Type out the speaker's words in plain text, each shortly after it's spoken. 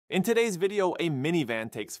In today's video, a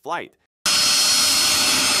minivan takes flight.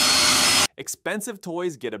 Expensive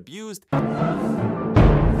toys get abused,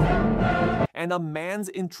 and a man's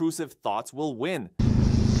intrusive thoughts will win.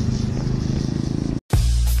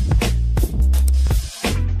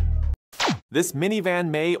 This minivan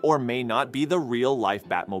may or may not be the real-life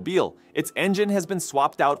Batmobile. Its engine has been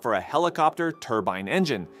swapped out for a helicopter turbine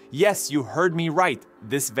engine. Yes, you heard me right.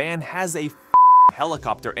 This van has a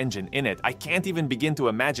helicopter engine in it. I can't even begin to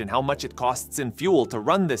imagine how much it costs in fuel to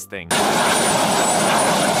run this thing.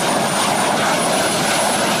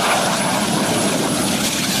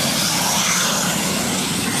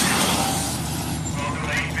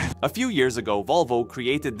 A few years ago, Volvo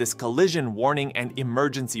created this collision warning and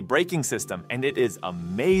emergency braking system, and it is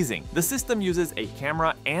amazing. The system uses a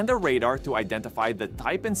camera and a radar to identify the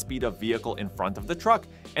type and speed of vehicle in front of the truck,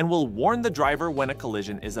 and will warn the driver when a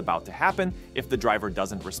collision is about to happen. If the driver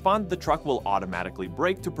doesn't respond, the truck will automatically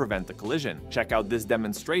brake to prevent the collision. Check out this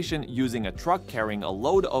demonstration using a truck carrying a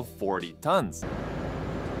load of 40 tons.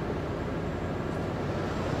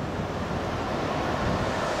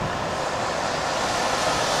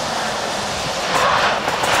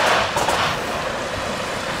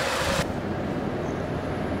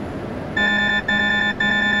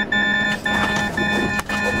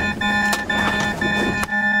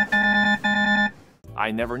 I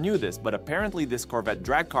never knew this, but apparently this Corvette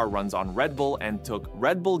drag car runs on Red Bull and took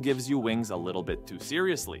Red Bull Gives You Wings a little bit too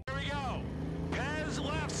seriously. Here we go. Pez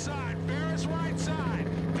left side, Ferris right side.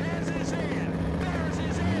 Pez is in. Ferris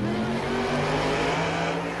is in.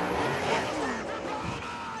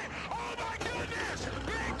 Oh my goodness!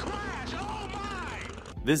 Big crash! Oh my!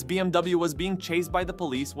 This BMW was being chased by the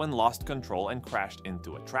police when lost control and crashed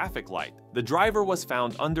into a traffic light. The driver was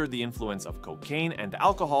found under the influence of cocaine and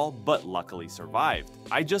alcohol, but luckily survived.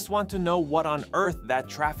 I just want to know what on earth that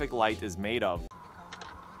traffic light is made of.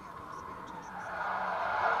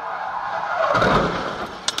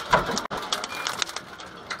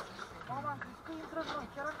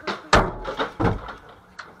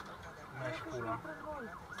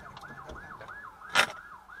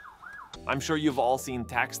 I'm sure you've all seen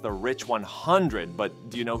Tax the Rich 100, but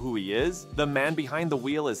do you know who he is? The man behind the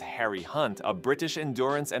wheel is Harry Hunt, a British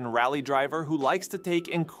endurance and rally driver who likes to take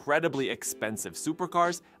incredibly expensive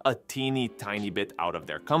supercars a teeny tiny bit out of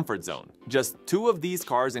their comfort zone. Just two of these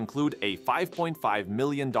cars include a $5.5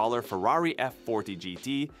 million Ferrari F40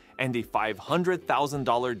 GT and a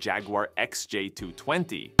 $500,000 Jaguar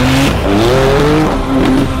XJ220.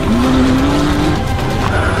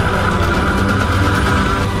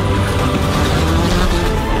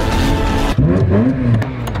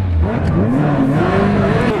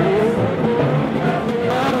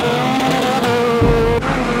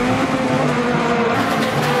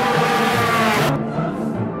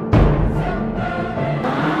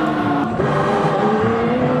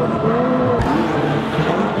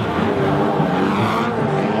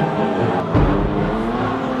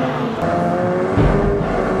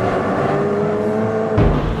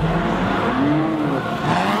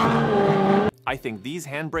 I think these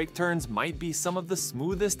handbrake turns might be some of the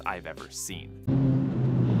smoothest I've ever seen.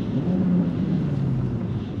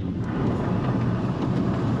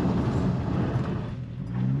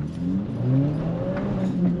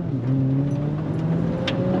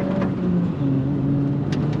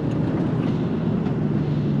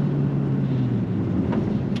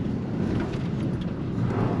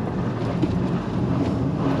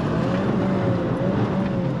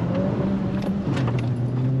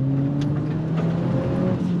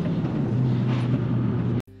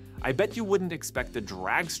 I bet you wouldn't expect a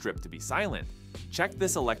drag strip to be silent. Check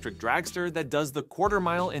this electric dragster that does the quarter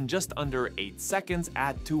mile in just under 8 seconds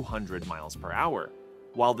at 200 miles per hour.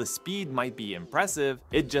 While the speed might be impressive,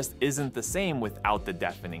 it just isn't the same without the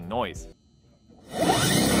deafening noise.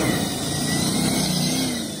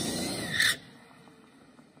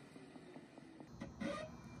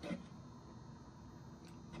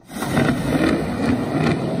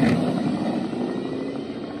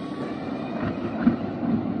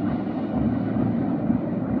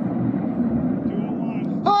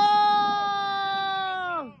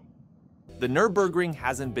 The Nürburgring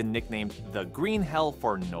hasn't been nicknamed the Green Hell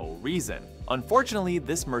for no reason. Unfortunately,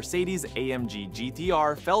 this Mercedes AMG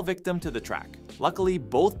GTR fell victim to the track. Luckily,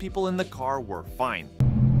 both people in the car were fine.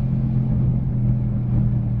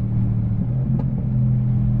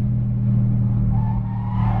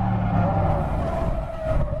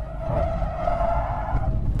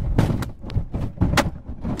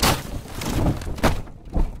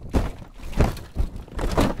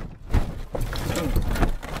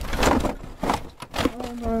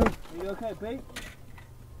 Okay, Pete?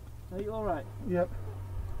 Are you alright? Yep.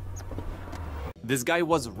 This guy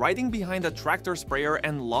was riding behind a tractor sprayer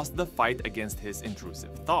and lost the fight against his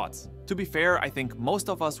intrusive thoughts. To be fair, I think most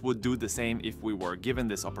of us would do the same if we were given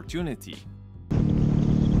this opportunity.